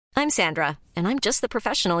I'm Sandra, and I'm just the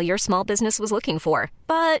professional your small business was looking for.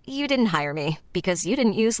 But you didn't hire me because you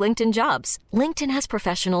didn't use LinkedIn Jobs. LinkedIn has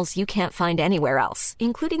professionals you can't find anywhere else,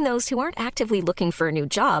 including those who aren't actively looking for a new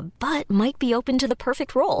job, but might be open to the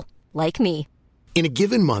perfect role, like me. In a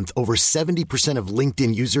given month, over 70% of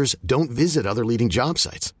LinkedIn users don't visit other leading job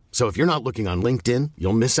sites. So if you're not looking on LinkedIn,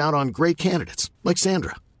 you'll miss out on great candidates like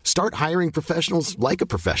Sandra. Start hiring professionals like a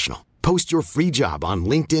professional. Post your free job on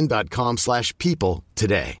linkedin.com/people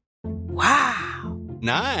today. Wow.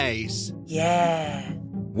 Nice. Yeah.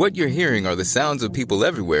 What you're hearing are the sounds of people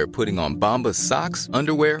everywhere putting on Bombas socks,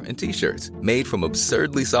 underwear, and T-shirts made from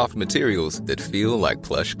absurdly soft materials that feel like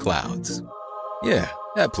plush clouds. Yeah,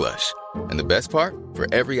 that plush. And the best part? For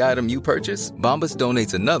every item you purchase, Bombas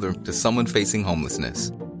donates another to someone facing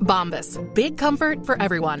homelessness. Bombas. Big comfort for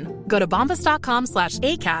everyone. Go to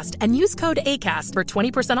bombas.com/ACAST and use code ACAST for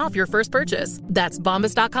 20% off your first purchase. That's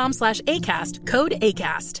bombas.com/ACAST. Code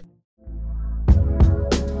ACAST.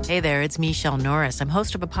 Hey there, it's Michelle Norris. I'm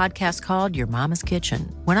host of a podcast called Your Mama's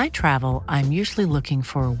Kitchen. When I travel, I'm usually looking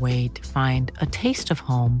for a way to find a taste of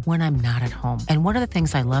home when I'm not at home. And one of the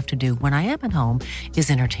things I love to do when I am at home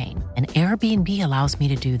is entertain. And Airbnb allows me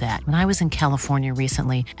to do that. When I was in California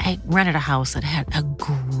recently, I rented a house that had a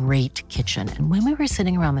great kitchen. And when we were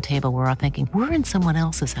sitting around the table, we were all thinking, we're in someone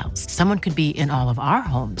else's house. Someone could be in all of our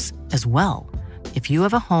homes as well. If you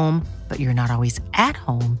have a home, but you're not always at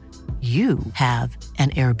home, you have an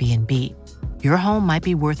Airbnb. Your home might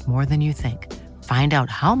be worth more than you think. Find out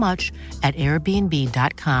how much at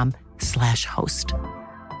airbnb.com/host.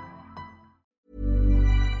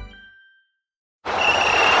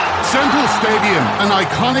 Central Stadium, an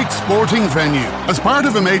iconic sporting venue. As part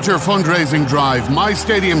of a major fundraising drive, My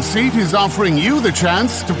Stadium Seat is offering you the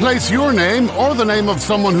chance to place your name or the name of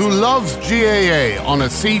someone who loves GAA on a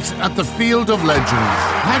seat at the Field of Legends.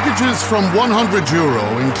 Packages from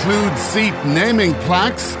 €100 include seat naming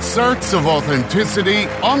plaques, certs of authenticity,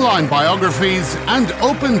 online biographies, and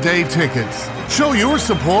open day tickets. Show your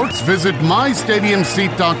support. Visit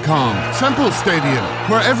mystadiumseat.com. Central Stadium,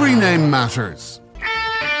 where every name matters.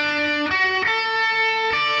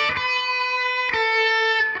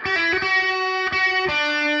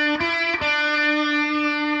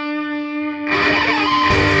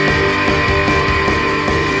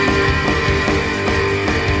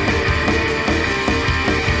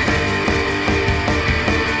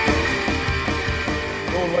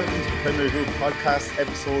 Podcast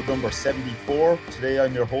episode number 74. Today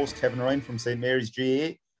I'm your host Kevin Ryan from St. Mary's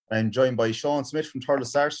GAA. I'm joined by Sean Smith from Thurles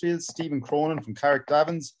Sarsfield, Stephen Cronin from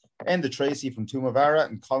Carrickdavins, Enda Tracy from Tumavara,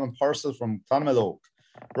 and Colin Purcell from Clonmaloke.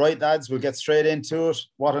 Right, lads, we'll get straight into it.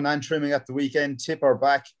 What an Antrimming at the weekend. Tip are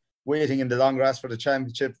back, waiting in the long grass for the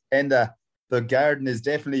championship. Enda, the garden is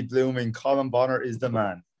definitely blooming. Colin Bonner is the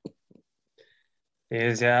man. He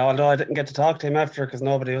is, yeah. Although I didn't get to talk to him after because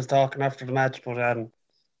nobody was talking after the match. But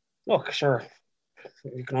look, sure,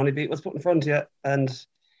 you can only beat what's put in front of you. And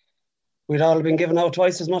we'd all been given out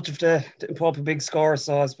twice as much if they didn't put up a big score.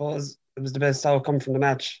 So I suppose it was the best outcome from the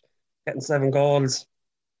match, getting 7 goals.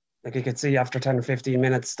 Like you could see after 10 or 15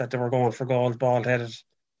 minutes that they were going for goals, bald-headed.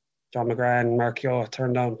 John McGrath and Mark Keogh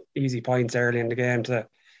turned down easy points early in the game to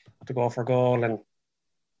go for goal. And,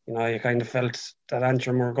 you know, you kind of felt that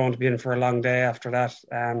Antrim were going to be in for a long day after that.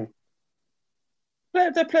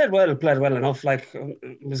 They played well enough. Like,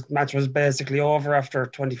 the match was basically over after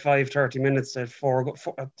 25, 30 minutes. It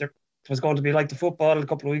was going to be like the football a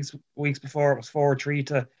couple of weeks before. It was 4-3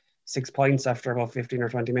 to 6 points after about 15 or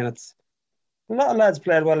 20 minutes. A lot of lads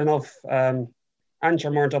played well enough.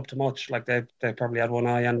 Antrim weren't up to much. Like, they probably had one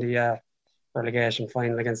eye on the relegation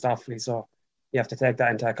final against Offaly, so you have to take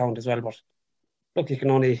that into account as well. But look, you can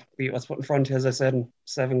only beat what's put in front of you, as I said.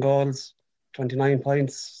 7 goals. 29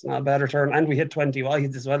 points, it's not a bad return, and we hit 20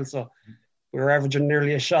 wides as well, so we were averaging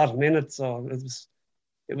nearly a shot a minute, so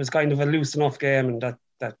it was kind of a loose enough game, and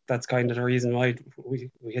that's kind of the reason why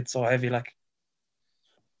we hit so heavy. Like,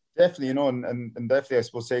 definitely, you know, and definitely, I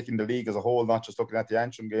suppose, taking the league as a whole, not just looking at the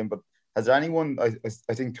Antrim game, but has there anyone, I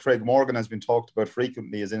think Craig Morgan has been talked about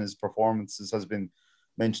frequently, as in his performances has been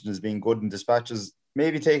mentioned as being good in dispatches.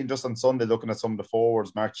 Maybe taking just on Sunday, looking at some of the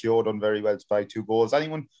forwards, Mark Keogh done very well to bag 2 goals.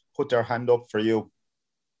 Anyone put their hand up for you?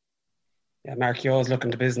 Yeah, Mark Keogh's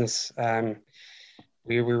looking to business.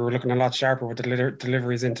 We were looking a lot sharper with the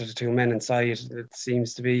deliveries into the 2 men inside. It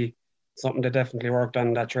seems to be something they definitely worked on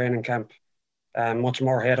in that training camp. Much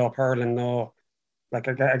more head-up hurling, though. Like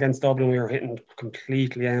against Dublin, we were hitting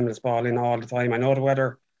completely aimless ball in all the time. I know the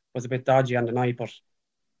weather was a bit dodgy on the night, but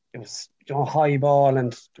it was, you know, high ball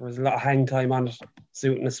and there was a lot of hang time on it,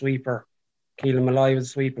 suiting the sweeper. Keelan Malloy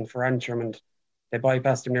was sweeping for Antrim and they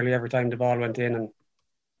bypassed him nearly every time the ball went in, and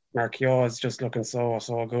Mark Keogh is just looking so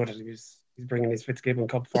good. He's bringing his Fitzgibbon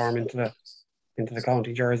Cup form into the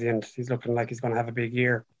county jersey, and he's looking like he's going to have a big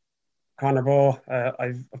year. Conor Bowe,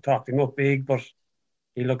 I've talked him up big, but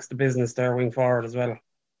he looks the business there wing forward as well.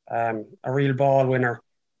 A real ball winner,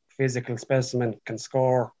 physical specimen, can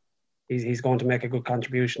score. He's going to make a good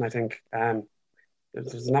contribution, I think.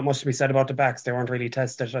 There's not much to be said about the backs. They weren't really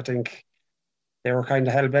tested. I think they were kind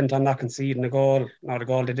of hell-bent on not conceding a goal. Now, the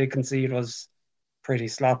goal they did concede was pretty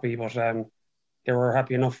sloppy, but they were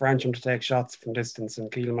happy enough for Antrim to take shots from distance,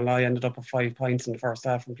 and Keelan Malloy ended up with 5 points in the first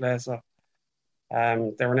half from play, so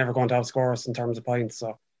they were never going to outscore us in terms of points.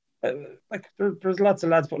 So, there's lots of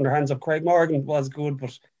lads putting their hands up. Craig Morgan was good,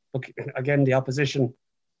 but look, again, the opposition,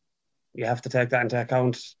 you have to take that into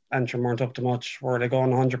account. Antrim weren't up to much. Were they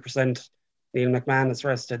going 100%? Neil McMahon is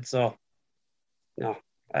rested, so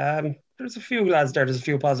there's a few lads there. There's a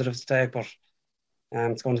few positives to take, but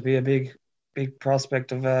it's going to be a big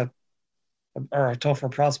prospect of or a tougher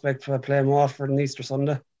prospect for playing Watford on Easter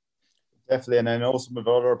Sunday. Definitely, and I know some of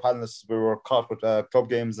the other panellists, we were caught with club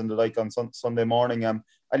games and the like on Sunday morning.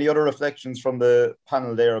 Any other reflections from the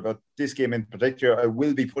panel there about this game in particular? I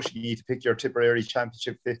will be pushing you to pick your Tipperary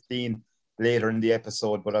Championship 15 later in the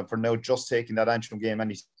episode, but for now, just taking that Antrim game.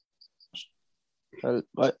 Well,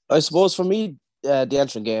 I suppose for me, the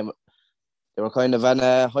Antrim game, they were kind of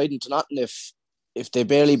hiding to nothing. If they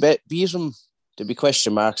barely beat them, there'd be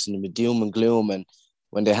question marks and there'd be doom and gloom. And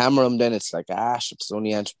when they hammer them, then it's like, it's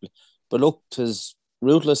only Antrim. But look, it was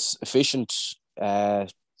ruthless, efficient. They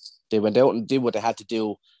went out and did what they had to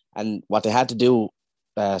do. And what they had to do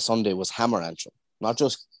Sunday was hammer Antrim. Not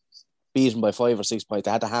just beat them by 5 or 6 points.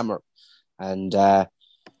 They had to hammer. And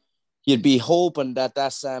you'd be hoping that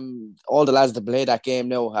that's all the lads that play that game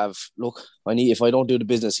now have, look, if I don't do the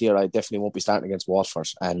business here, I definitely won't be starting against Watford.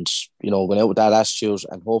 And, going out with that attitude,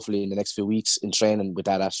 and hopefully in the next few weeks in training with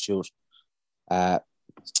that attitude,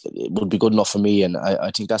 it would be good enough for me. And I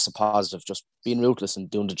think that's a positive, just being ruthless and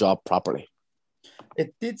doing the job properly.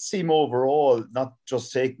 It did seem overall, not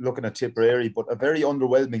just looking at Tipperary, but a very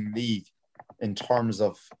underwhelming league in terms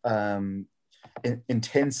of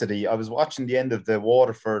intensity. I was watching the end of the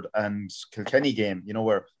Waterford and Kilkenny game,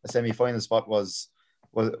 where a semi-final spot was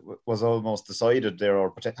almost decided there,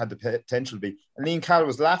 or had the potential to be. And Liam Cal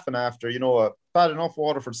was laughing after, a bad enough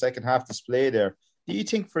Waterford second half display there. Do you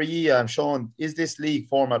think for you, Sean, is this league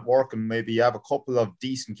format working? Maybe you have a couple of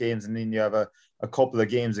decent games and then you have a couple of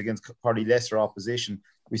games against probably lesser opposition.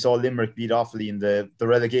 We saw Limerick beat Offaly in the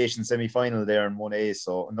relegation semi-final there in 1A,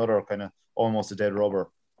 so another kind of almost a dead rubber.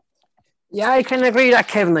 Yeah, I kind of agree with that,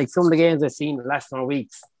 Kevin. Like, some of the games I've seen in the last 4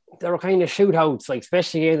 weeks, they were kind of shootouts, like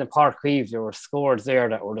especially in the Park Cleave, there were scores there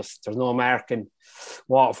that were just, there's no marking.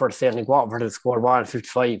 Watford, saying like Watford had scored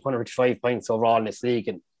 155 points overall in this league,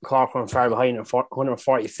 and Cork were far behind at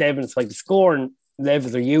 147. So like the scoring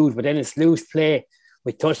levels are huge, but then it's loose play.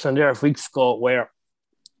 We touched on there a few weeks ago where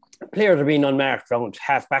players are being unmarked around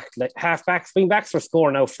halfbacks, wing backs are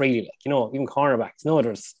scoring out freely, even cornerbacks. No,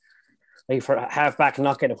 there's like for a halfback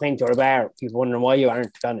not getting a point or a bar, people wondering why you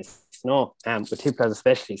aren't, to be honest. With Tipperary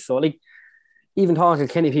especially. So like, even talking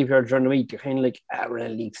to Kenny people during the week, they're kind of like, we're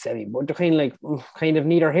in a league semi, but they're kind of like,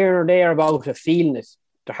 neither here nor there about it, feeling it.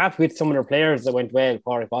 They're happy with some of their players that went well.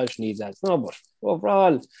 Corey Walsh needs that. No, but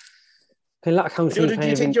overall, a lot of counting. Do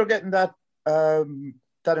you think you're getting that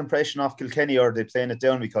impression off Kilkenny, or are they playing it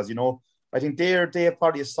down? Because I think they have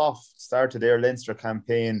probably a soft start to their Leinster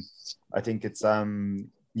campaign. I think it's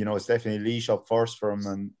it's definitely Laois up first for them,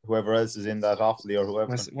 and whoever else is in that Offaly or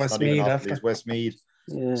whoever. Westmeath.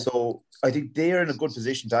 Yeah. So I think they're in a good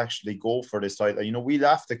position to actually go for this title. We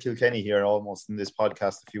laughed at Kilkenny here almost in this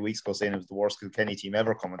podcast a few weeks ago, saying it was the worst Kilkenny team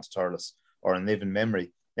ever coming to Thurles, or in living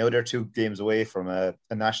memory. Now they're 2 games away from a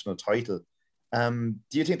national title. Do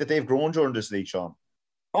you think that they've grown during this league, Sean?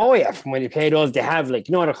 Oh yeah, from when you play those, they have,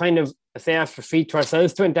 they're kind of, say, after feet to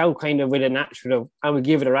ourselves, went out kind of with a natural, I would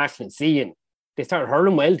give it a rash and see, and they started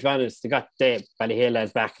hurling well, to be honest. They got the Ballyhale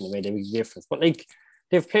lads back and they made a big difference. But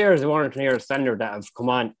they've players who aren't near standard that have come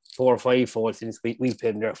on 4 or 5 folds since we played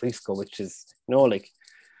them there at Frisco, which is,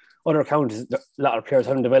 other counties, a lot of players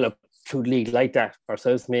haven't developed through the league like that.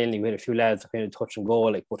 Ourselves mainly, we had a few lads that kind of touch and go,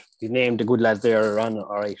 but we named the good lads there on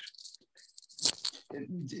all right.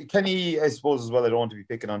 Kenny, I suppose as well, I don't want to be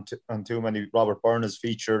picking on too many. Robert Byrne has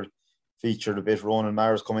featured a bit. Ronan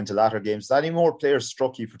Mara's come into latter games. Has any more players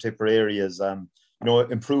struck you for Tipperary as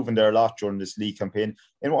improving their lot during this league campaign?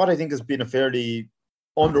 In what I think has been a fairly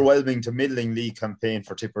underwhelming to middling league campaign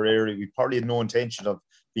for Tipperary, we probably had no intention of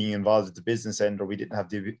being involved at the business end, or we didn't have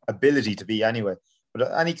the ability to be anyway.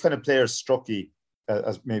 But any kind of players struck you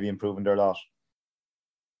as maybe improving their lot?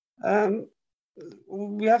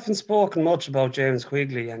 we haven't spoken much about James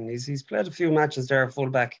Quigley, and he's played a few matches there at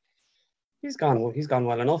fullback. He's gone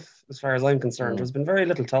well enough as far as I'm concerned. There's been very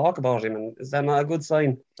little talk about him, and is that not a good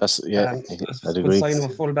sign? That's It's a good sign of a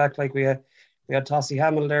fullback. Like we had Tossie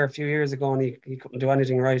Hamill there a few years ago, and he couldn't do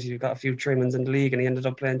anything right. He got a few trimmings in the league, and he ended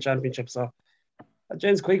up playing championship. So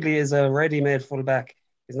James Quigley is a ready-made fullback.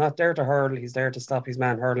 He's not there to hurl. He's there to stop his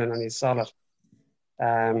man hurling, and he's solid.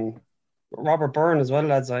 Robert Byrne as well,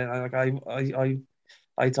 lads. I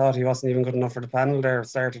thought he wasn't even good enough for the panel there at the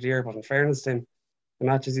start of the year, but in fairness to him, the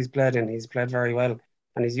matches he's played in, he's played very well,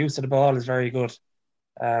 and his use of the ball is very good.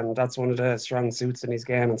 That's one of the strong suits in his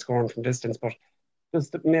game, and scoring from distance. But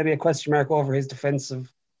just maybe a question mark over his defensive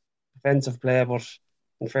play. But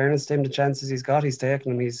in fairness to him, the chances he's got, he's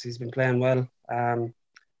taken them. He's been playing well.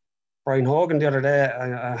 Brian Hogan the other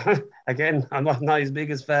day, again, I'm not his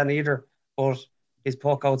biggest fan either, but his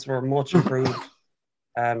puck outs were much improved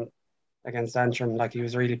against Antrim. Like, he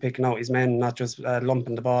was really picking out his men, not just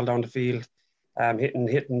lumping the ball down the field. Hitting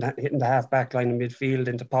the half back line in midfield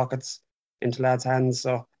into pockets, into lads' hands.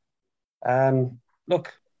 So,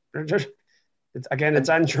 look, it's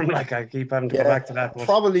Antrim. Like, I keep having to go back to that. But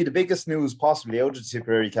probably the biggest news possibly out of the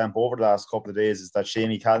Tipperary camp over the last couple of days is that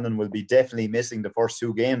Shamie Callan will be definitely missing the first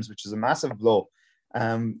two games, which is a massive blow.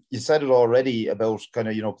 You said it already about kind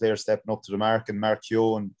of, players stepping up to the mark, and Mark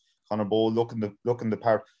Keogh and Conor Bowe looking the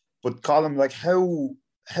part. But Colin, like,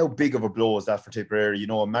 how big of a blow is that for Tipperary?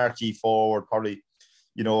 A marquee forward, probably,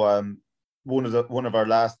 one of our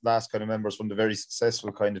last kind of members from the very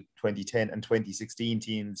successful kind of 2010 and 2016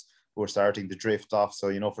 teams who are starting to drift off.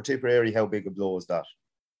 So, for Tipperary, how big a blow is that?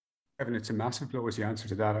 Evan, it's a massive blow is the answer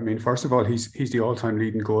to that. I mean, first of all, he's the all-time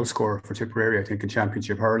leading goal scorer for Tipperary, I think, in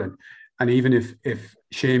Championship hurling. And even if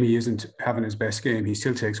Shamie isn't having his best game, he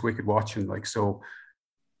still takes wicked watching. Like, so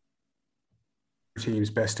team's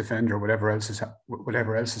best defender, whatever else is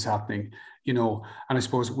happening, and I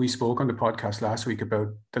suppose we spoke on the podcast last week about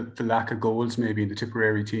the lack of goals maybe in the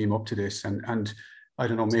Tipperary team up to this, and I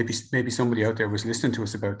don't know, maybe somebody out there was listening to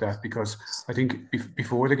us about that, because I think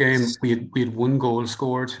before the game we had 1 goal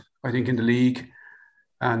scored, I think, in the league,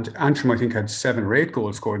 and Antrim, I think, had 7 or 8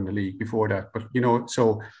 goals scored in the league before that. But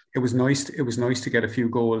so it was nice to get a few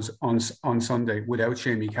goals on Sunday without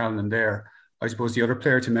Shamie Callan there. I suppose the other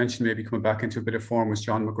player to mention, maybe coming back into a bit of form, was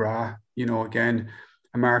John McGrath. Again,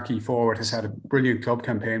 a marquee forward, has had a brilliant club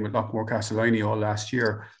campaign with Lockmore Castellini all last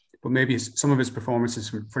year, but maybe some of his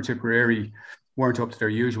performances for Tipperary weren't up to their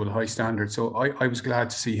usual high standard. So I was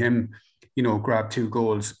glad to see him, grab 2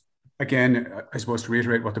 goals. Again, I suppose to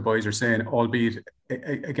reiterate what the boys are saying, albeit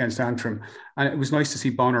against Antrim. And it was nice to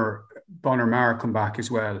see Bonner Maher come back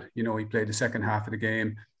as well. He played the second half of the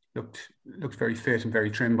game, looked very fit and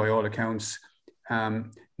very trim by all accounts.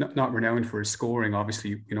 Not renowned for his scoring,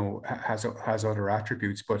 obviously, has other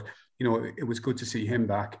attributes, but it was good to see him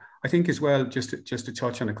back. I think as well, just to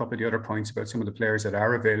touch on a couple of the other points about some of the players that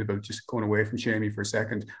are available, just going away from Shamie for a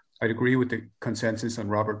second, I'd agree with the consensus on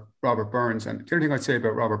Robert Burns. And the other thing I'd say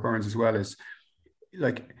about Robert Burns as well is,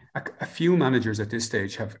 like, a few managers at this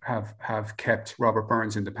stage have kept Robert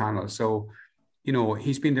Burns in the panel. So,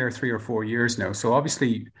 he's been there 3 or 4 years now. So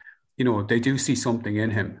obviously, they do see something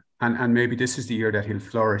in him. And maybe this is the year that he'll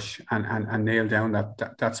flourish and nail down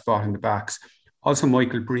that spot in the backs. Also,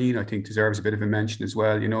 Michael Breen, I think, deserves a bit of a mention as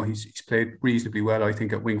well. He's played reasonably well, I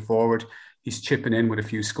think, at wing forward. He's chipping in with a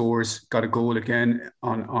few scores. Got a goal again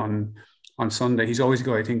on Sunday. He's always a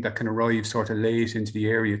guy, I think, that can arrive sort of late into the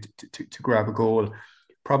area to grab a goal.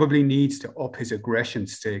 Probably needs to up his aggression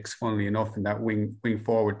stakes, funnily enough, in that wing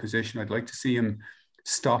forward position. I'd like to see him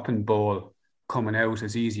stopping ball coming out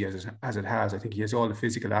as easy as it has. I think he has all the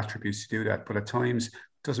physical attributes to do that, but at times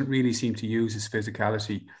doesn't really seem to use his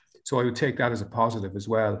physicality. So I would take that as a positive as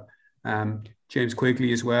well. James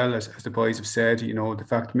Quigley as well, as the boys have said, the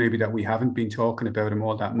fact maybe that we haven't been talking about him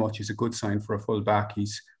all that much is a good sign for a full back.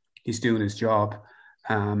 He's doing his job.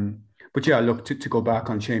 But yeah, look, to go back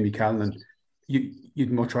on Shamie Callan,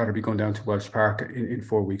 you'd much rather be going down to Welsh Park in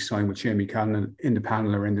 4 weeks' time with Shamie Callan in the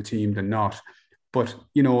panel or in the team than not. But,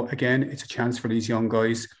 again, it's a chance for these young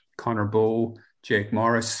guys, Conor Bowe, Jake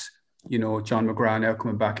Morris, John McGrath now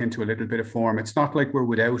coming back into a little bit of form. It's not like we're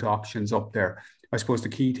without options up there. I suppose the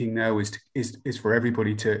key thing now is for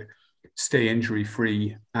everybody to stay injury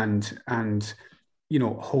free and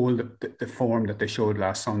hold the form that they showed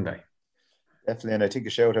last Sunday. Definitely, and I think a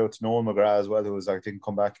shout out to Noel McGrath as well, who was, I think,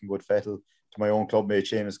 come back in good fettle. To my own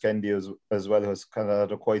clubmate Seamus Kennedy as well, who has kind of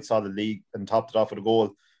had a quite solid league and topped it off with a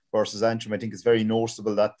goal versus Antrim. I think it's very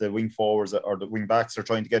noticeable that the wing forwards or the wing backs are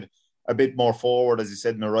trying to get a bit more forward, as you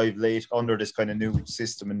said, and arrive late under this kind of new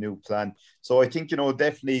system and new plan. So I think,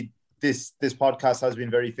 definitely this podcast has been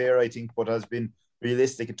very fair, I think, but has been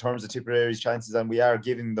realistic in terms of Tipperary's chances, and we are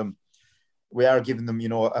giving them, you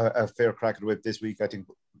know, a fair crack at the whip this week. I think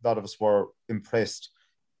a lot of us were impressed.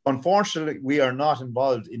 Unfortunately, we are not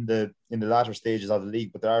involved in the latter stages of the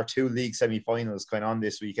league, but there are 2 league semi-finals going on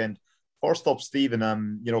this weekend. First up,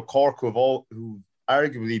 Stephen, you know, Cork, who've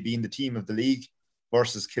arguably been the team of the league,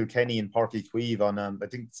 versus Kilkenny and Páirc Uí Chaoimh on, I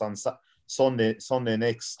think it's on Sunday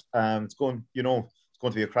next. It's going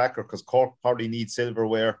to be a cracker because Cork probably needs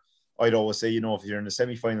silverware. I'd always say, you know, if you're in the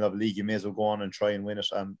semi-final of a league, you may as well go on and try and win it.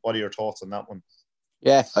 What are your thoughts on that one?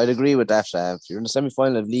 Yeah, I'd agree with that. If you're in the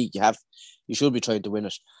semi-final of the league, you should be trying to win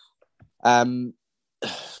it. I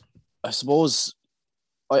suppose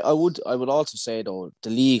I would also say, though, the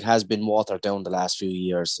league has been watered down the last few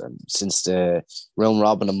years, and since the round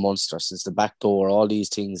robin of Munster, since the back door, all these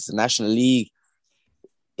things, the National League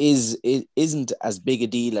isn't as big a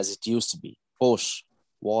deal as it used to be. But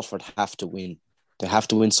Waterford have to win. They have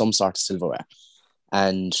to win some sort of silverware.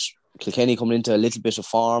 And Kilkenny coming into a little bit of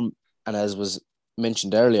form, and as was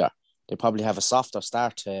mentioned earlier, they probably have a softer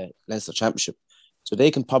start to Leinster Championship. So they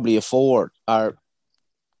can probably afford, but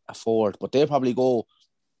they'll probably go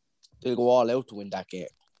all out to win that game,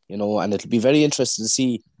 you know, and it'll be very interesting to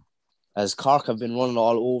see, as Cork have been running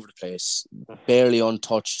all over the place, barely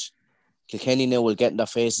untouched. Kilkenny now will get in their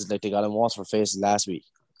faces like they got in Waterford faces last week.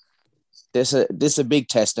 This is a big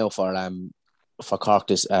test now for Cork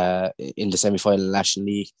this in the semi-final National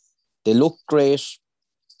League. They look great,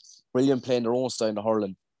 brilliant playing their own style in the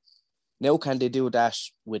hurling. Now can they do that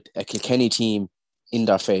with a Kilkenny team in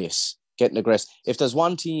their face, getting aggressive? If there's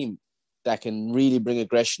one team that can really bring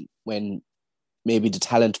aggression when maybe the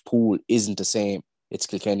talent pool isn't the same, it's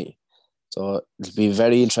Kilkenny. So it'll be a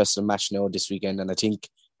very interesting match now this weekend, and I think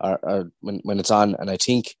when it's on, and I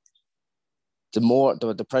think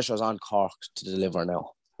the pressure is on Cork to deliver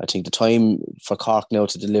now. I think the time for Cork now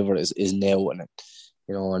to deliver is now, and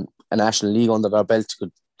you know, and a National League under their belt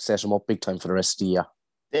could set them up big time for the rest of the year.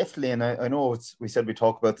 Definitely, and I know we said we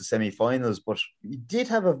talk about the semi-finals, but we did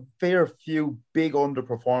have a fair few big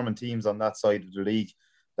underperforming teams on that side of the league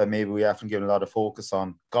that maybe we haven't given a lot of focus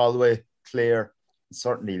on. Galway, Clare, and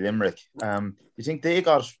certainly Limerick. You think they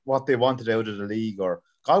got what they wanted out of the league, or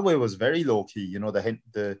Galway was very low key? You know, the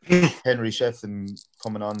Henry Shefflin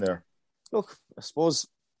coming on there. Look, I suppose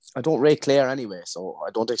I don't rate Clare anyway, so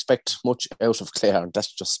I don't expect much out of Clare.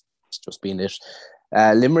 That's just being it.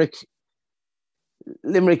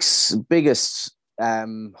 Limerick's biggest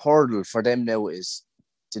hurdle for them now is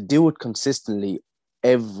to do it consistently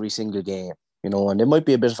every single game, you know, and there might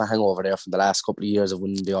be a bit of a hangover there from the last couple of years of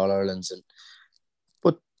winning the All-Irelands,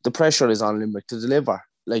 but the pressure is on Limerick to deliver.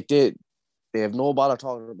 Like they have no bother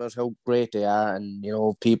talking about how great they are, and you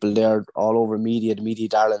know, people there all over the media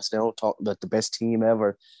darlings now talking about the best team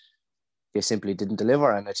ever. They simply didn't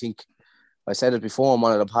deliver, and I think I said it before on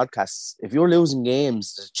one of the podcasts. If you're losing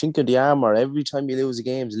games, the chink of the armour, every time you lose a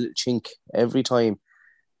game, is a little chink every time.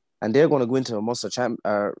 And they're going to go into a Munster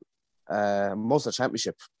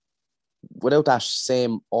Championship without that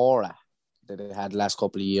same aura that they had the last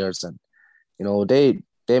couple of years. And, you know, they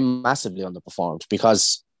massively underperformed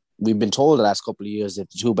because we've been told the last couple of years that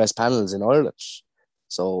the 2 best panels in Ireland.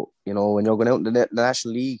 So, you know, when you're going out in the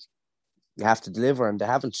National League, you have to deliver, and they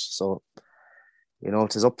haven't. So, you know,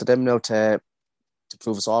 it is up to them now to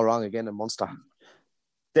prove us all wrong again in Munster.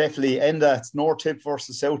 Definitely. And it's North Tip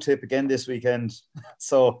versus South Tip again this weekend.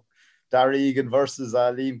 So Darragh Egan versus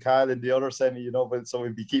Liam Cahill in the other semi, you know, but so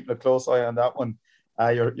we'll be keeping a close eye on that one.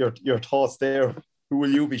 Your thoughts there. Who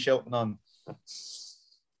will you be shouting on?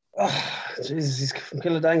 Oh, Jesus, he's from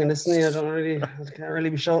Killadangan, isn't he? I can't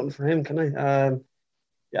really be shouting for him, can I?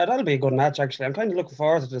 Yeah, that'll be a good match, actually. I'm kind of looking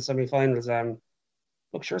forward to the semi-finals.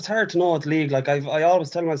 Look, sure, it's hard to know at the league. Like I always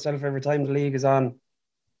tell myself every time the league is on,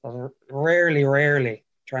 that it rarely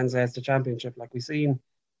translates to championship. Like we seen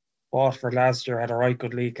Waterford last year had a right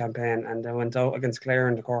good league campaign, and they went out against Clare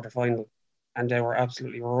in the quarter-final, and they were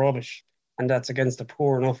absolutely rubbish. And that's against a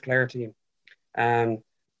poor enough Clare team. But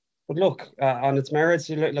look, on its merits,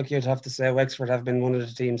 you'd have to say Wexford have been one of the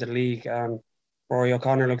teams in the league. Rory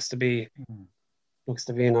O'Connor looks to be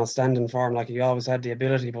in outstanding form. Like he always had the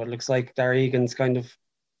ability, but it looks like Darragh Egan's kind of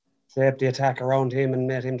shaped the attack around him and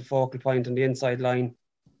made him the focal point on the inside line.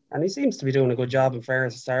 And he seems to be doing a good job. In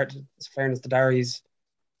fairness to Darragh,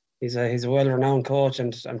 he's a well-renowned coach,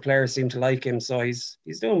 and players seem to like him, so he's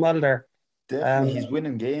doing well there. Definitely, he's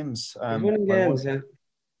winning games. Yeah.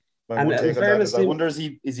 My one take on that is, I wonder is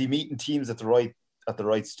he meeting teams at the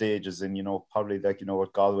right stages, and you know, probably like, you know,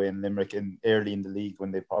 with Galway and Limerick early in the league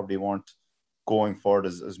when they probably weren't going for it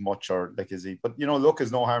as much, or like, is he? But you know, look,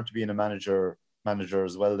 there's no harm to being a manager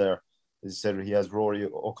as well there. as you said, he has Rory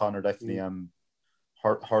O'Connor definitely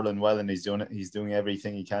hurling well, and he's doing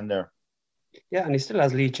everything he can there. Yeah, and he still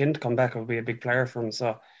has Lee Chin to come back. It will be a big player for him.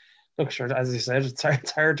 So, look, sure, as you said,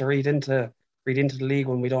 it's hard to read into the league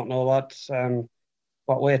when we don't know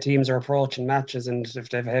what way teams are approaching matches, and if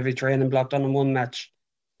they have a heavy training block done in one match,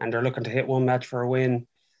 and they're looking to hit one match for a win.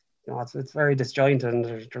 It's very disjointed, and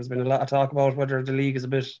there's been a lot of talk about whether the league is a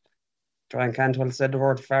bit. Brian Cantwell said the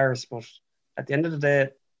word farce, but at the end of the day,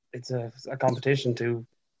 it's a competition to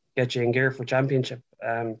get you in gear for championship.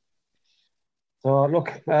 So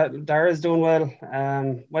look, Dara is doing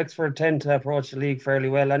well. Wexford tend to approach the league fairly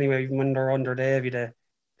well anyway. Even when they're under Davy, they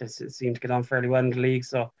seem to get on fairly well in the league.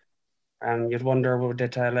 So you'd wonder would they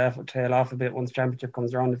tail off a bit once championship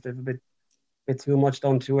comes around if they've a bit too much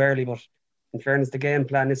done too early. But in fairness, the game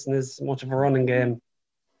plan isn't as much of a running game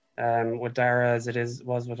with Dara as it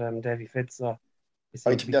was with Davy Fitz. So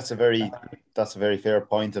I think that's a very fair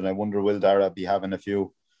point, and I wonder will Dara be having a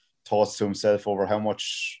few thoughts to himself over how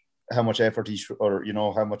much effort he should, or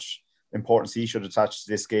how much importance he should attach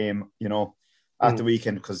to this game, at the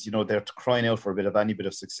weekend, because they're crying out for any bit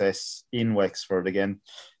of success in Wexford again.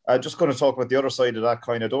 Just going to talk about the other side of that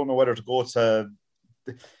coin. I don't know whether to go to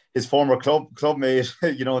his former clubmate,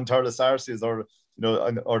 in Thurles Arceus,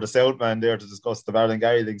 or the South man there to discuss the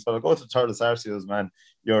Ballingarry things. But I'll go to Thurles Arceus, man.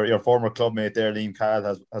 Your former clubmate there, Liam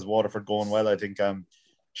Cahill, has Waterford going well, I think,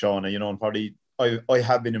 Sean. And probably I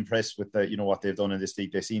have been impressed with what they've done in this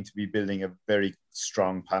league. They seem to be building a very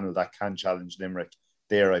strong panel that can challenge Limerick.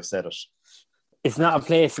 There, I've said it. It's not a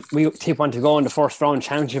place we want to go in the first round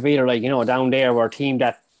championship either. Down there, we're a team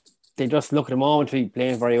that they just look at the moment to be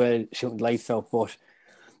playing very well, shooting lights out, but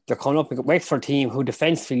they're coming up with a Wexford team who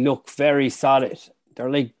defensively look very solid.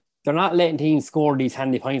 They're not letting teams score these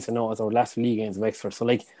handy points. I know as our last league games Wexford. So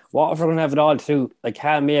what if we're going to have it all to do?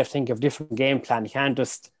 Cal may have to think of different game plan. You can't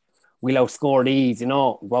just we'll outscore these,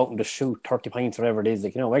 go out and just shoot 30 points, whatever it is.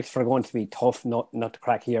 Wexford are going to be tough, not to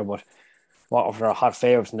crack here, but what if they're hot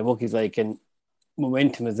favourites in the bookies, and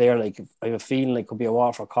momentum is there. I have a feeling it could be a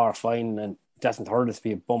Waterford car fine, and it doesn't hurt us to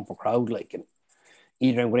be a bumper crowd, and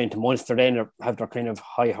either going into Munster then or have their kind of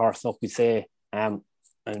high horse up, we say, and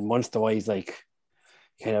Munster wise,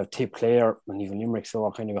 kind of tip Clare and even Limerick, so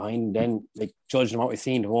are kind of behind. Then, judging what we've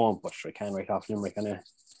seen, they won't, but I can't write off Limerick,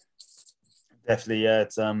 Definitely, yeah.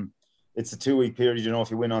 It's a 2-week period.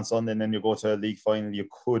 If you win on Sunday and then you go to a league final, you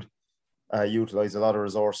could utilise a lot of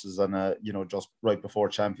resources and just right before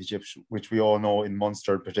championships, which we all know in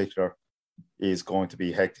Munster in particular is going to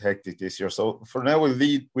be hectic this year. So for now, we'll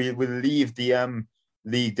leave the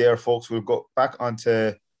league there, folks. We'll go back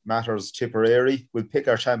onto matters Tipperary. We'll pick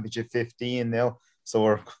our championship 15 now.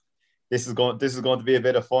 So this is going to be a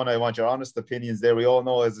bit of fun. I want your honest opinions there. We all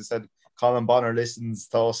know, as I said, Colin Bonner listens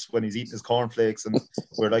to us when he's eating his cornflakes, and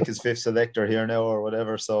we're like his fifth selector here now or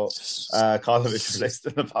whatever. So Colin, if you're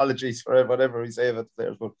listening, apologies for whatever we say about the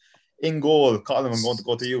players. But in goal, Colin, I'm going to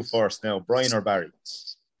go to you first now. Brian or Barry?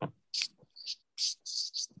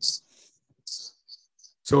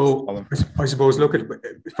 So I suppose, look at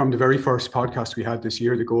from the very first podcast we had this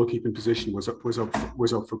year, the goalkeeping position was up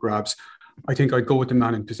for grabs. I think I'd go with the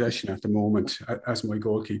man in possession at the moment as my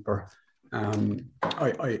goalkeeper.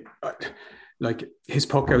 I his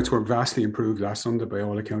puck outs were vastly improved last Sunday by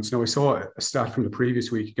all accounts. Now I saw a stat from the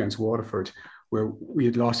previous week against Waterford where we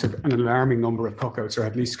had lost an alarming number of puck outs, or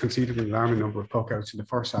at least conceded an alarming number of puck outs in the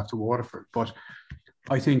first half to Waterford. But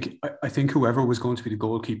I think whoever was going to be the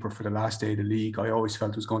goalkeeper for the last day of the league, I always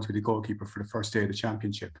felt was going to be the goalkeeper for the first day of the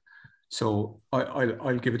championship. So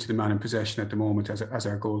I'll give it to the man in possession at the moment as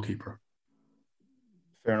our goalkeeper.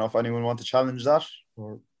 Fair enough. Anyone want to challenge that?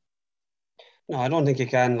 Or? No, I don't think you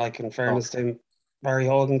can. In fairness to him, Barry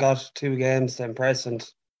Hogan got 2 games to impress, and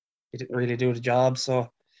he didn't really do the job. So,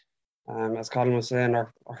 as Colin was saying,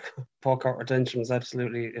 our puck out retention was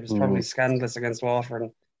probably scandalous against Waterford.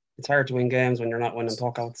 And it's hard to win games when you're not winning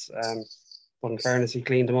puck outs. But in fairness, he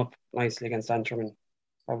cleaned them up nicely against Antrimming.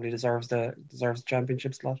 Probably deserves the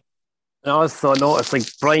championship slot. And also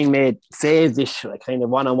notice Brian made saves this kind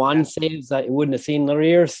of one-on-one saves that he wouldn't have seen in other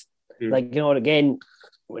years. Again,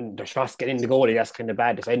 when the shots get in the goalie, that's kind of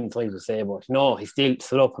bad defending, I would say. But no, he still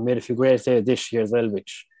stood up and made a few great saves this year as well,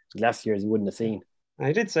 which last year he wouldn't have seen. And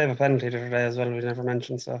he did save a penalty the other day as well, we never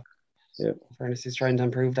mentioned. So, yeah, in fairness, he's trying to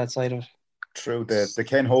improve that side of it. True. The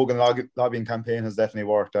Ken Hogan lobbying campaign has definitely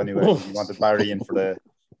worked anyway. He wanted Barry in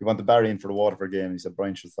for the Waterford game. He said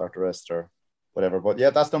Brian should start the rest or whatever. But yeah,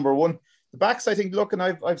 that's number one. The backs, I think, looking,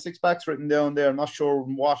 I've 6 backs written down there. I'm not sure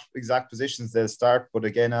what exact positions they'll start, but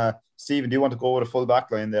again, Stephen, do you want to go with a full back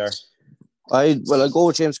line there? I'll go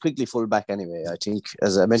with James Quigley full back anyway. I think,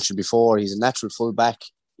 as I mentioned before, he's a natural full back.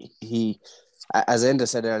 he, as Enda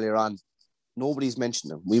said earlier on, nobody's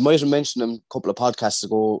mentioned him. We might have mentioned him a couple of podcasts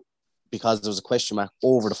ago because there was a question mark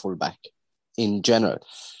over the fullback in general,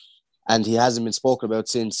 and he hasn't been spoken about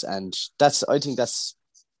since. And I think that's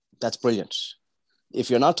brilliant. If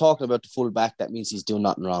you're not talking about the fullback, that means he's doing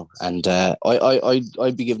nothing wrong. And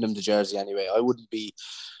I'd be giving him the jersey anyway. I wouldn't be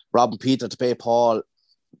robbing Peter to pay Paul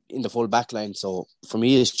in the full back line. So for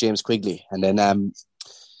me, it's James Quigley. And then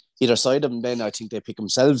either side of him, then I think they pick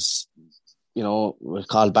themselves. With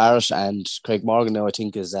Carl Barrett and Craig Morgan now, I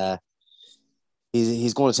think is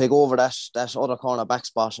he's going to take over that other corner back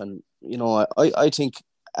spot. And I think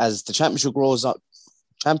as the championship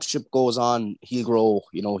goes on, he'll grow.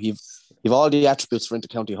 He've all the attributes for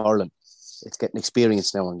intercounty hurling. It's getting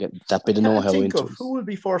experience now and getting that bit of know-how into him. Who will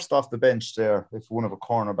be first off the bench there if one of the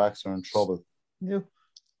cornerbacks are in trouble? Yeah.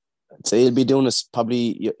 So he'll be doing this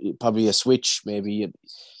probably a switch. Maybe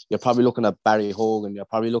you're probably looking at Barry Hogan. You're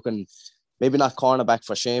probably looking maybe not cornerback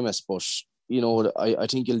for Seamus, but I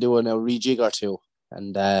think you'll do a rejig or two,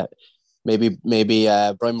 and maybe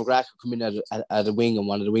Brian McGrath could come in at a wing and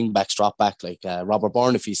one of the wing backs drop back like Robert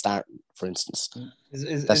Byrne if he's starting, for instance.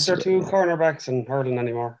 Is there two cornerbacks in hurling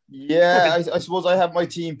anymore? Yeah, I suppose I have my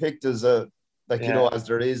team picked as as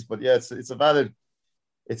there is, but yeah, it's a valid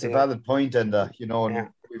point, and and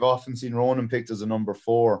we've often seen Ronan picked as a number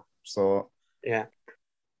 4. So yeah.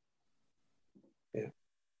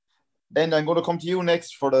 Then I'm going to come to you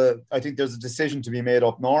next I think there's a decision to be made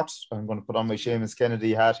up north. I'm going to put on my Seamus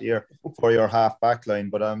Kennedy hat here for your half back line,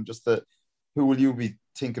 but who will you be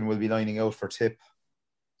thinking will be lining out for tip?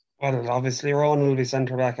 Well, obviously Ronan will be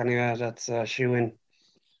centre back anyway. That's shoe-in.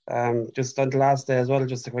 Just on the last day as well,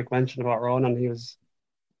 just a quick mention about Ronan. He was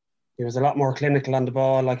a lot more clinical on the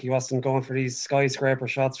ball. Like, he wasn't going for these skyscraper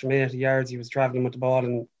shots from 80 yards. He was travelling with the ball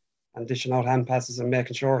and dishing out hand passes and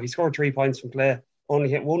making sure he scored 3 points from play. Only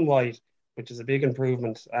hit 1 wide, which is a big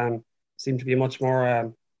improvement. Seemed to be much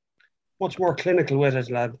more clinical with it.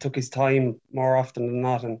 Lad took his time more often than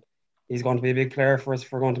not, and he's going to be a big player for us if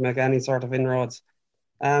we're going to make any sort of inroads.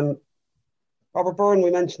 Robert Byrne,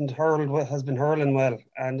 we mentioned, has been hurling well,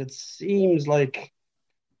 and it seems like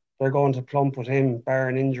they're going to plump with him,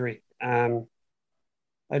 barring injury. I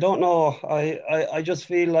don't know. I just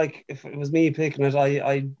feel like if it was me picking it,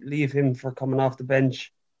 I'd leave him for coming off the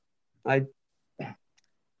bench.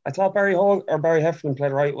 I thought Barry Heffernan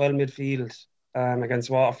played right well midfield against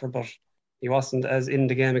Waterford, but he wasn't as in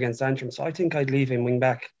the game against Antrim. So I think I'd leave him wing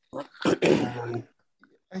back. I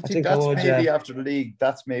think that's maybe after the league,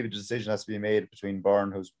 that's maybe the decision has to be made between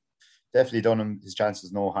Byrne, who's definitely done his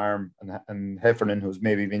chances no harm, and Heffernan, who's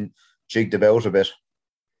maybe been jigged about a bit.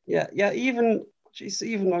 Yeah. Even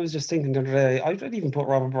I was just thinking the other day, I'd even put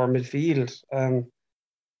Robert Byrne midfield.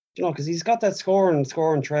 Because he's got that scoring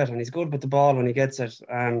threat, and he's good with the ball when he gets it.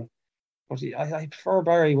 But I prefer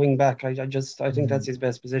Barry wing back. I think that's his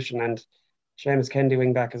best position, and Seamus Kennedy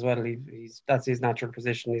wing back as well. That's his natural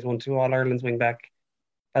position. He's won 2 All-Irelands wing back.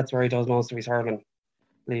 That's where he does most of his hurling.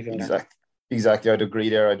 Leave him there. Exactly, I'd agree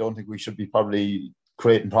there. I don't think we should be probably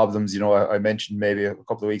creating problems. I mentioned maybe a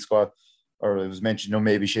couple of weeks ago, or it was mentioned,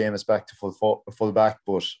 maybe Seamus back to full back,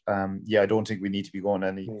 but I don't think we need to be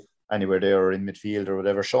going anywhere there or in midfield or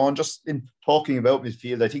whatever. Sean, just in talking about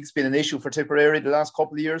midfield, I think it's been an issue for Tipperary the last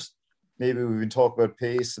couple of years. Maybe we've been talking about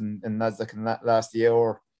pace and that's like in that last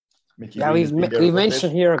year. We've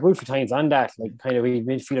mentioned here a good few times on that, like kind of we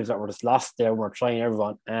midfielders that were just lost there. We're trying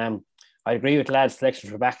everyone. I agree with lads' selection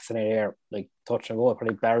for backs in there, like touch and go.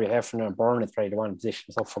 Probably Barry Heffernan and Byrne is probably the one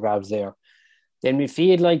position up for grabs there. Then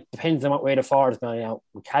midfield, like, depends on what way the forward is going out.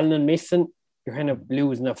 McCallan missing, you're kind of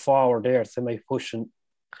losing a forward there, so maybe pushing.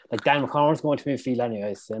 Like Dan McConnell's going to midfield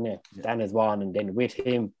anyway, so yeah. Dan is one, and then with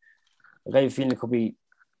him, I have a feeling it could be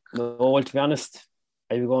Noel, to be honest.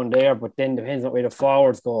 I'd be going there, but then depends on where the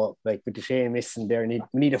forwards go. Like with the Shane missing there, we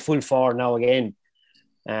need a full forward now again.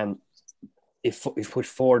 If push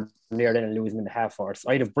forward there, then lose him in the half forward.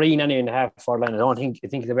 So I'd have Breen anyway in the half forward line. I think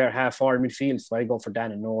it's a better half forward midfield, so I'd go for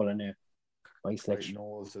Dan and Noel in there. My selection.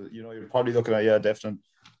 Noel, so you're probably looking at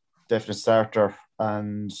definite starter,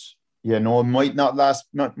 and Noel might not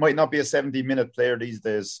be a 70-minute player these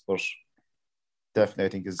days, but definitely I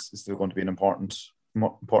think is still going to be an important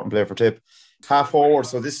player for Tip. Half forward,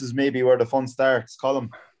 so this is maybe where the fun starts. Colin.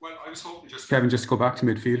 Well, I was hoping Kevin, just to go back to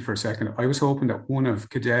midfield for a second. I was hoping that one of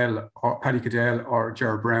Cadell or Paddy Cadell or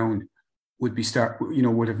Ger Brown would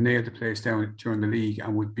have nailed the place down during the league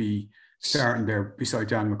and would be starting there beside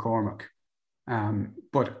Dan McCormack.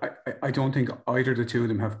 But I don't think either of the two of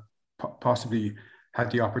them have possibly had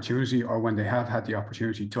the opportunity, or when they have had the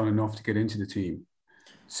opportunity, done enough to get into the team.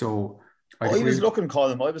 So I was looking,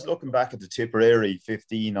 Colin. I was looking back at the Tipperary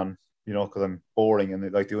 15 on, because I'm boring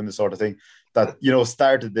and like doing this sort of thing that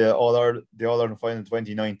started the All Ireland final in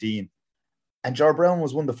 2019, and Jar Brown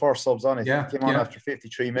was one of the first subs on it. Yeah, he came on after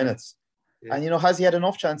 53 minutes, Yeah. and has he had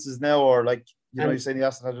enough chances now, or like you're saying he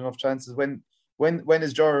hasn't had enough chances? When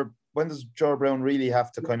does Jar Brown really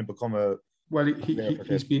have to kind of become a Well,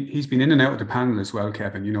 he's been in and out of the panel as well,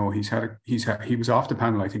 Kevin. He was off the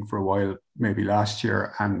panel, I think, for a while, maybe last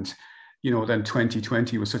year, and then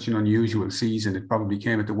 2020 was such an unusual season. It probably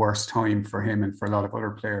came at the worst time for him and for a lot of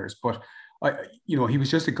other players. But he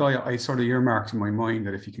was just a guy I sort of earmarked in my mind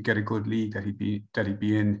that if he could get a good league, that he'd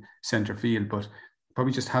be in centre field, but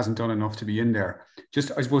probably just hasn't done enough to be in there.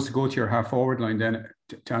 Just, I suppose, to go to your half forward line then,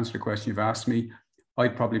 to answer the question you've asked me,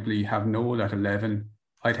 I'd probably have Noel at 11.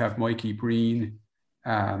 I'd have Mikey Breen.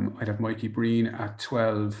 I'd have Mikey Breen at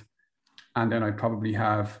 12. And then I'd probably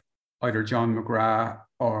have either John McGrath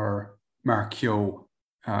or Mark Keogh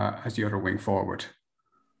as the other wing forward.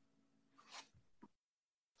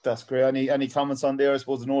 That's great. Any comments on there? I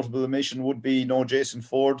suppose the notable omission would be no Jason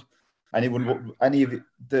Ford. Any of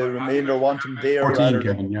the remainder want him there? 14,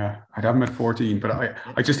 Kevin, yeah. I'd have him at 14. But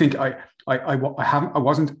I just think I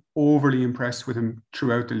wasn't overly impressed with him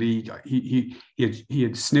throughout the league. He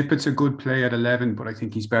had snippets of good play at 11, but I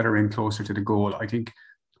think he's better in closer to the goal. I think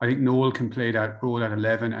Noel can play that role at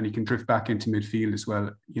 11, and he can drift back into midfield as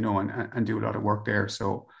well, and do a lot of work there.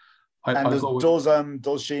 So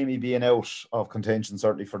does Shamey being out of contention,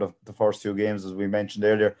 certainly for the first two games, as we mentioned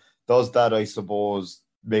earlier, does that, I suppose,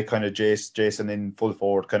 make kind of Jason in full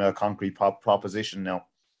forward kind of a concrete proposition now?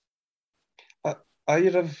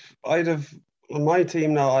 I'd have on my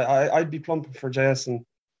team now. I'd be plumping for Jason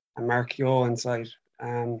and Mark Keogh inside.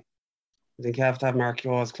 I think you have to have Mark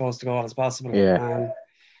Keogh as close to goal as possible. Yeah.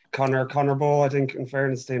 Connor Bowe, I think, in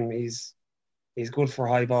fairness to him, he's good for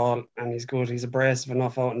high ball, and he's good. He's abrasive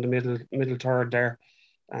enough out in the middle third there,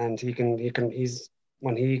 and he's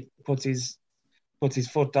when he puts his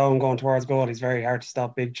foot down going towards goal, he's very hard to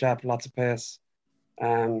stop. Big chap, lots of pace.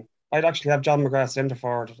 I'd actually have John McGrath centre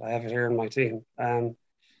forward. I have it here in my team.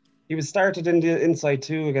 He was started in the inside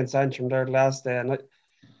too against Antrim there the last day, and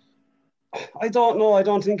I don't know. I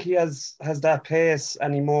don't think he has that pace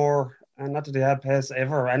anymore, and not that he had pace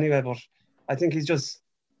ever anyway. But I think he's just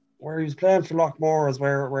where he was playing for Lockmore is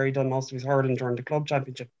where he done most of his hurling during the club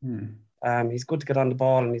championship. He's good to get on the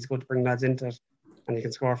ball, and he's good to bring lads into it, and he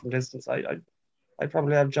can score from distance. I'd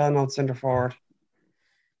probably have John out centre forward,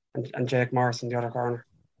 and Jake Morris in the other corner.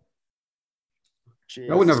 Jeez.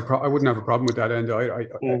 I wouldn't have a problem with that end. I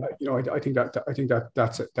think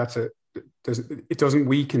it doesn't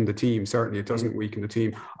weaken the team. Certainly, it doesn't weaken the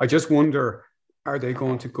team. I just wonder, are they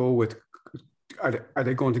going to go with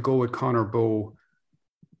Connor Bowe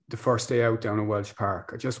the first day out down in Welsh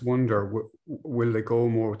Park? I just wonder, will they go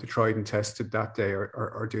more with the tried and tested that day,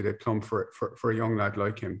 or do they plumb for a young lad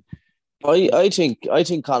like him? I think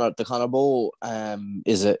Connor Bowe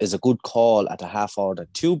is a good call at the half forward.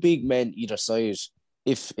 Two big men either side.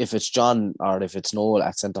 If it's John or if it's Noel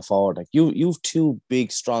at centre forward, like you've two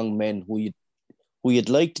big strong men who you'd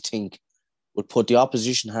like to think would put the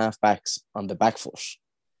opposition halfbacks on the back foot.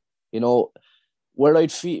 Where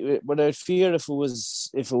I'd fear if it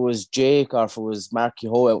was Jake or if it was Mark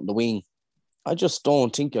Kehoe out in the wing, I just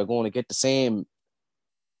don't think you're going to get the same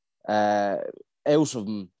out of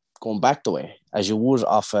him going back the way as you would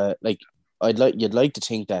off you'd like to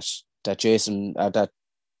think that Jason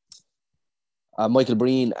Michael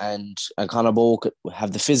Breen and Conor Bowe could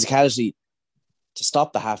have the physicality to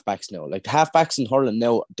stop the halfbacks now. Like the halfbacks in hurling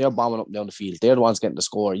now, they're bombing up and down the field. They're the ones getting the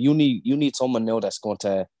score. You need someone now that's going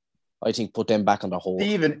to, I think, put them back on the hole.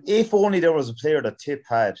 Even if only there was a player that Tip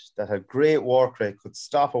had that had great work rate, could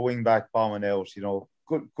stop a wing back bombing out,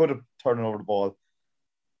 good at turning over the ball.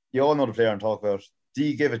 You all know the player I'm talking about. Do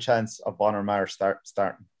you give a chance of Bonner Maher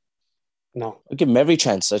starting? No. I'll give him every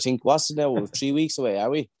chance. I think, what's it now? We're 3 weeks away, are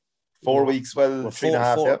we? 4 weeks, well,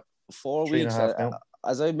 3.5, yeah. 4 weeks.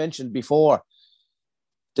 As I mentioned before,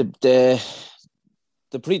 the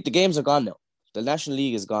games are gone now. The National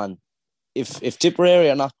League is gone. If Tipperary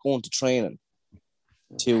are not going to training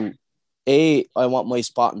to A, I want my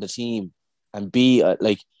spot in the team, and B,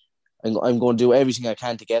 I'm going to do everything I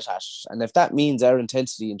can to get at. And if that means our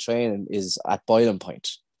intensity in training is at boiling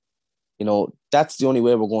point, that's the only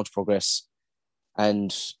way we're going to progress.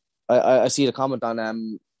 And I see the comment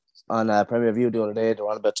on Premier View the other day. They're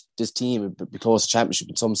on about this team because the championship,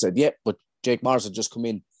 and some said, yeah, but Jake Morris had just come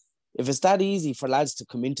in. If it's that easy for lads to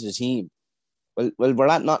come into the team, well, we're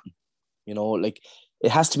at nothing. It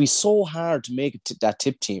has to be so hard to make that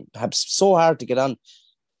Tip team, perhaps so hard to get on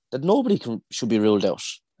that nobody should be ruled out.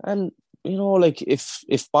 And like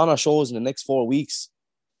if Bonner shows in the next 4 weeks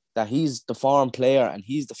that he's the farm player and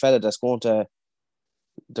he's the fella that's going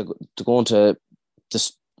to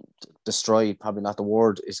destroy, probably not the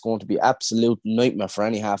word, is going to be absolute nightmare for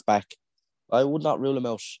any halfback. I would not rule him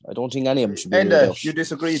out. I don't think any of them should be ruled out. You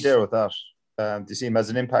disagree there with that? Do you see him as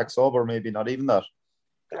an impact sub, or maybe not even that?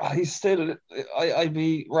 He's still. I'd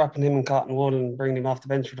be wrapping him in cotton wool and bringing him off the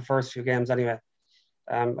bench for the first few games anyway.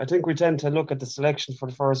 I think we tend to look at the selection for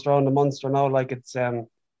the first round of Munster now like it's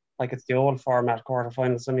the old format,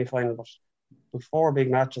 quarter-final, semi-final, but with 4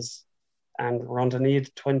 big matches, and we're on to need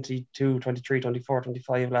 22, 23, 24,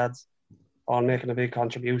 25 lads all making a big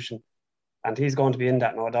contribution. And he's going to be in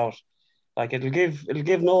that, no doubt. Like, it'll give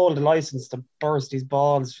Noel the license to burst these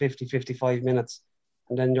balls 50, 55 minutes,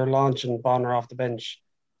 and then you're launching Bonner off the bench.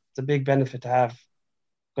 It's a big benefit to have,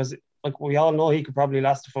 because like we all know he could probably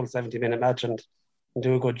last a full 70-minute match and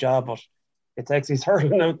do a good job, but it takes his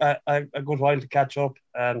hurling out a good while to catch up.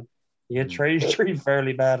 He had three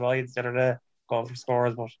fairly bad wides the other day going for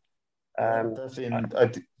scores, but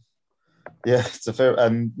it's a fair.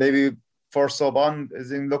 And maybe first sub on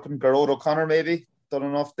is in looking Garrod O'Connor, maybe done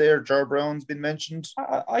enough there. Jar Brown's been mentioned.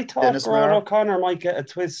 I thought Garrod O'Connor might get a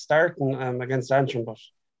twist starting against Antrim, but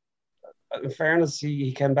in fairness,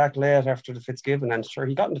 he came back late after the Fitzgibbon, and sure,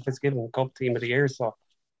 he got in the Fitzgibbon Cup Team of the Year, so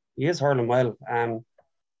he is hurling well.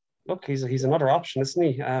 Look, he's another option, isn't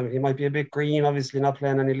he? He might be a bit green, obviously not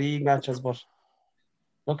playing any league matches, but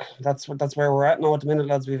look, that's where we're at now at the minute,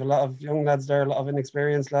 lads. We have a lot of young lads there, a lot of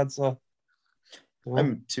inexperienced lads. So,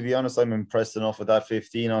 to be honest, I'm impressed enough with that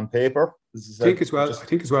 15 on paper. I think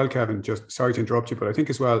as well, Kevin. Just sorry to interrupt you, but I think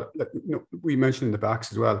as well, we mentioned in the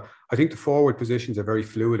backs as well. I think the forward positions are very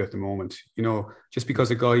fluid at the moment. Just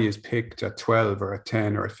because a guy is picked at 12 or at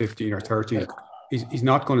 10 or at 15 or 13, he's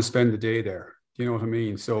not going to spend the day there. You know what I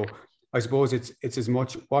mean? So I suppose it's as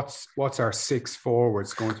much what's our 6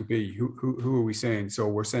 forwards going to be? Who are we saying? So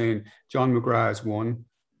we're saying John McGrath is 1.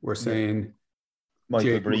 We're saying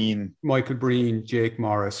Michael Breen, Jake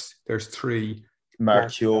Morris. There's 3.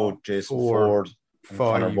 Mark Hugh, Jason Ford, 5.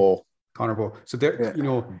 Connor Bowe. So there,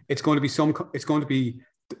 it's going to be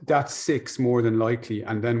that 6 more than likely,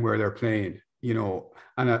 and then where they're playing.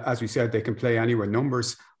 And as we said, they can play anywhere.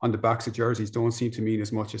 Numbers on the backs of jerseys don't seem to mean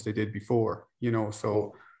as much as they did before.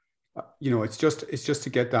 So it's just to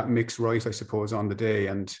get that mix right, I suppose, on the day.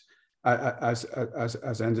 And as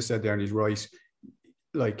Enda said there, and he's right,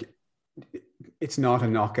 like it's not a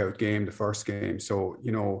knockout game, the first game. So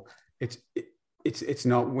it's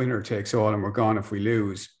not winner takes all, and we're gone if we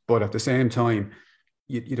lose. But at the same time,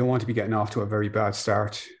 you don't want to be getting off to a very bad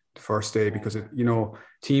start the first day, because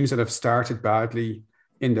teams that have started badly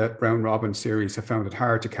in the round robin series have found it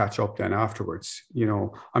hard to catch up then afterwards.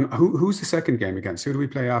 Who's the second game against? Who do we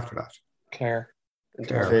play after that? Clare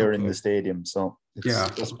in the stadium. So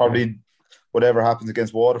it's probably whatever happens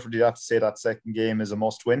against Waterford, you'd have to say that second game is a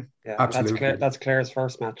must win. Yeah, absolutely. That's Clare's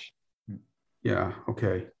first match. Yeah.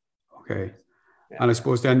 Okay. Yeah. And I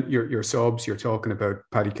suppose then your subs, you're talking about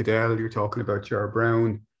Paddy Cadell, you're talking about Jar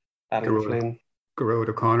Brown, Garrod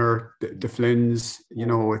O'Connor, the Flynns.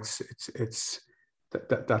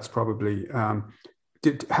 That's probably. How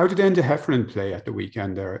did Enda Heffernan play at the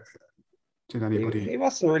weekend there? Did anybody? He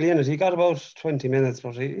wasn't really in it. He got about 20 minutes,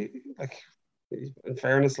 but in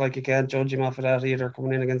fairness, you can't judge him off of that either.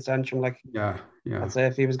 Coming in against Antrim, yeah. I'd say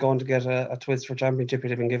if he was going to get a twist for championship, he'd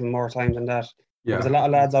have been given more time than that. Yeah. There was a lot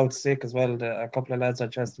of lads out sick as well. A couple of lads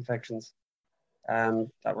had chest infections,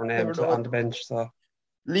 that were named on the bench. So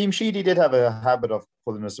Liam Sheedy did have a habit of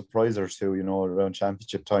pulling a surprise or two, around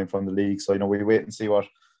championship time from the league. So we wait and see what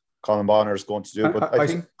Colin Bonner is going to do. But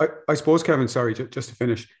I suppose, Kevin, sorry, just to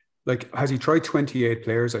finish, has he tried 28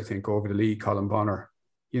 players? I think over the league, Colin Bonner.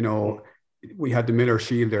 We had the Miller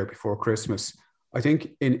Shield there before Christmas. I think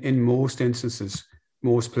in most instances,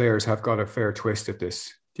 most players have got a fair twist at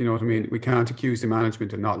this. Do you know what I mean? We can't accuse the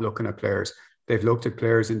management of not looking at players. They've looked at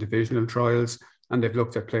players in divisional trials, and they've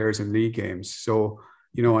looked at players in league games. So,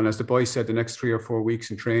 and as the boys said, the next 3 or 4 weeks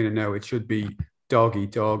in training now, it should be dog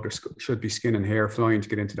eat dog. There should be skin and hair flying to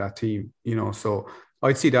get into that team. So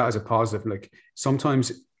I'd see that as a positive.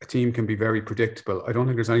 Sometimes a team can be very predictable. I don't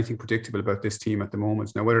think there's anything predictable about this team at the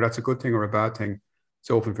moment. Now, whether that's a good thing or a bad thing,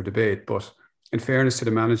 it's open for debate. But in fairness to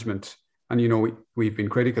the management, and we've been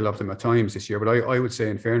critical of them at times this year, but I would say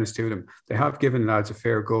in fairness to them, they have given lads a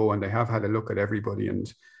fair go, and they have had a look at everybody. And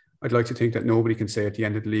I'd like to think that nobody can say at the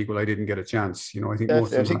end of the league, well, I didn't get a chance. I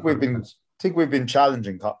think we've been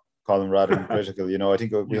challenging Colin rather than critical. I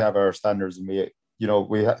think we have our standards, and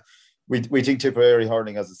we think Tipperary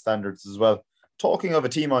hurling has its standards as well. talking of a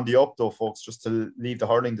team on the up, though, folks, just to leave the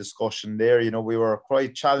hurling discussion there, we were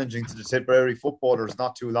quite challenging to the Tipperary footballers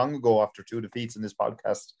not too long ago after 2 defeats in this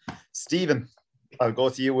podcast. Stephen, I'll go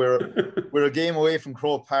to you. We're a game away from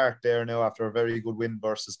Croke Park there now after a very good win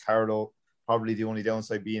versus Carlow. Probably the only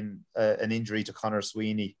downside being an injury to Conor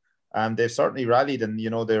Sweeney. They've certainly rallied, and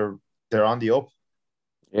they're on the up.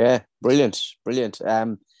 Yeah, brilliant.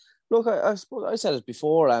 Look, I suppose I said it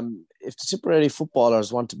before. If the Tipperary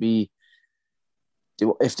footballers want to be,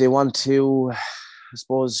 if they want to, I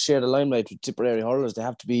suppose, share the limelight with Tipperary hurlers, they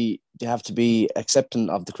have to be accepting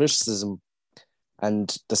of the criticism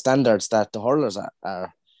and the standards that the hurlers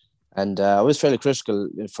are. And I was fairly critical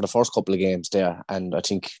for the first couple of games there, and I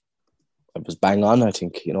think it was bang on.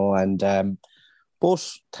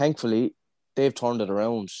 But thankfully they've turned it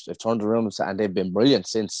around. And they've been brilliant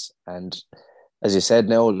since. And as you said,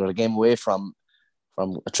 now they're a game away from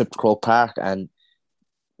a trip to Croke Park, and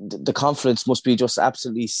the confidence must be just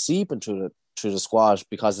absolutely seeping through the squad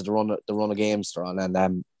because of the run of games they're on. And I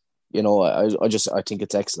think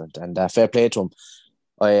it's excellent, and fair play to them.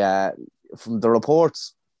 From the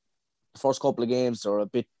reports, the first couple of games they were a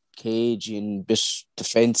bit cagey and a bit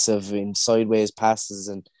defensive in sideways passes,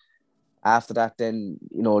 and after that, then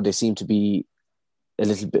they seem to be a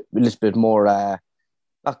little bit more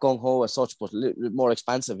not gung ho as such, but a little bit more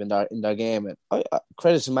expansive in their game. And I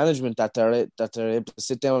credit to management that they're able to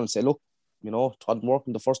sit down and say, look, it hadn't worked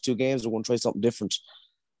in the first 2 games. We're going to try something different,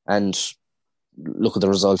 and look at the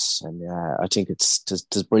results. And I think it's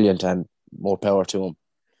brilliant, and more power to them.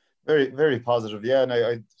 Very, very positive. Yeah, and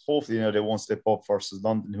I hopefully they won't step up versus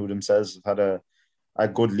London, who themselves have had a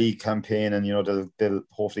good league campaign, and they'll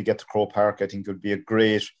hopefully get to Croke Park. I think it would be a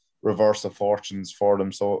great reverse of fortunes for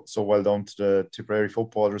them. So well done to the Tipperary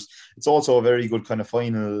footballers. It's also a very good kind of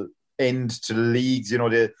final end to the leagues.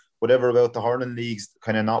 Whatever about the hurling leagues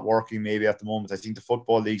kind of not working maybe at the moment. I think the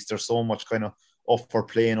football leagues, there's so much kind of up for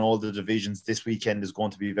play in all the divisions. This weekend is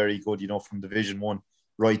going to be very good, from Division 1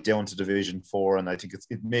 right down to Division 4, and I think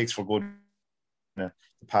it makes for good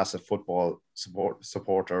passive football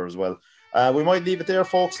supporter as well. We might leave it there,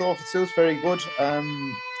 folks, though, if it suits. Very good.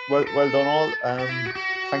 Well done all.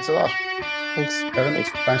 Thanks a lot. Thanks, Kevin.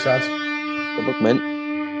 Thanks, lads. Good luck, man.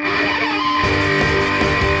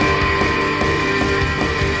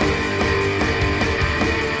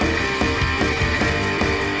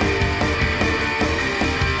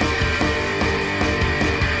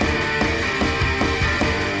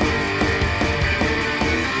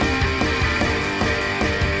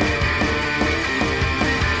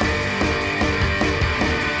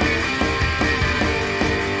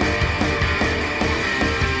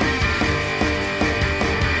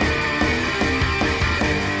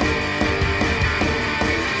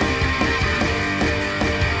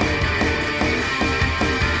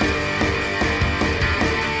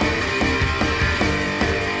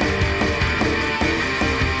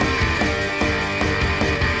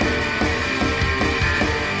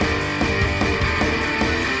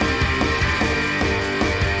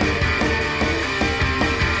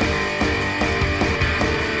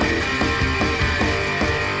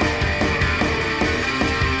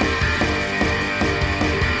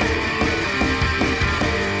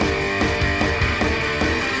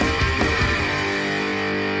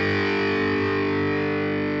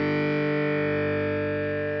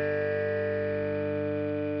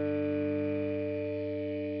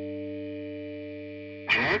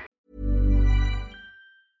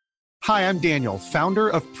 Hi, I'm Daniel, founder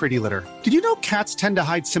of Pretty Litter. Did you know cats tend to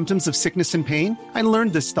hide symptoms of sickness and pain? I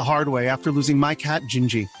learned this the hard way after losing my cat,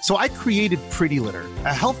 Gingy. So I created Pretty Litter,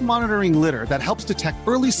 a health monitoring litter that helps detect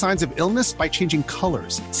early signs of illness by changing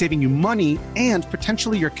colors, saving you money and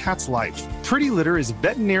potentially your cat's life. Pretty Litter is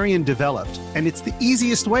veterinarian developed, and it's the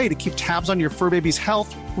easiest way to keep tabs on your fur baby's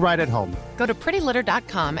health right at home. Go to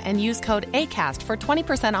prettylitter.com and use code ACAST for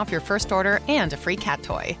 20% off your first order and a free cat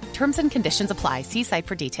toy. Terms and conditions apply. See site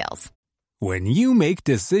for details. When you make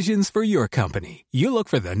decisions for your company, you look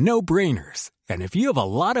for the no-brainers. And if you have a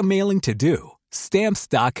lot of mailing to do,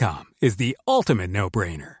 Stamps.com is the ultimate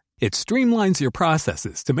no-brainer. It streamlines your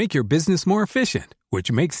processes to make your business more efficient,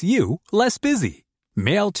 which makes you less busy.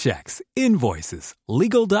 Mail checks, invoices,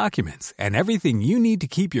 legal documents, and everything you need to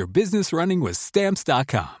keep your business running with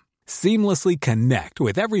Stamps.com. Seamlessly connect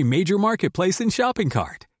with every major marketplace and shopping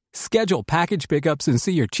cart. Schedule package pickups and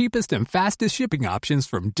see your cheapest and fastest shipping options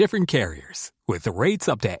from different carriers. With rates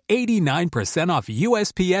up to 89% off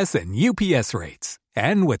USPS and UPS rates.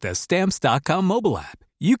 And with the Stamps.com mobile app,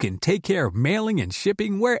 you can take care of mailing and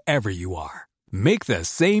shipping wherever you are. Make the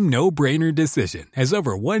same no-brainer decision as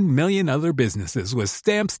over 1 million other businesses with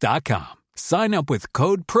Stamps.com. Sign up with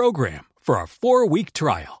code PROGRAM for a 4-week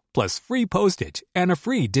trial, plus free postage and a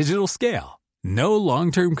free digital scale. No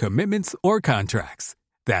long-term commitments or contracts.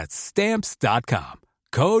 That's Stamps.com.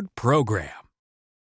 Code PROGRAM.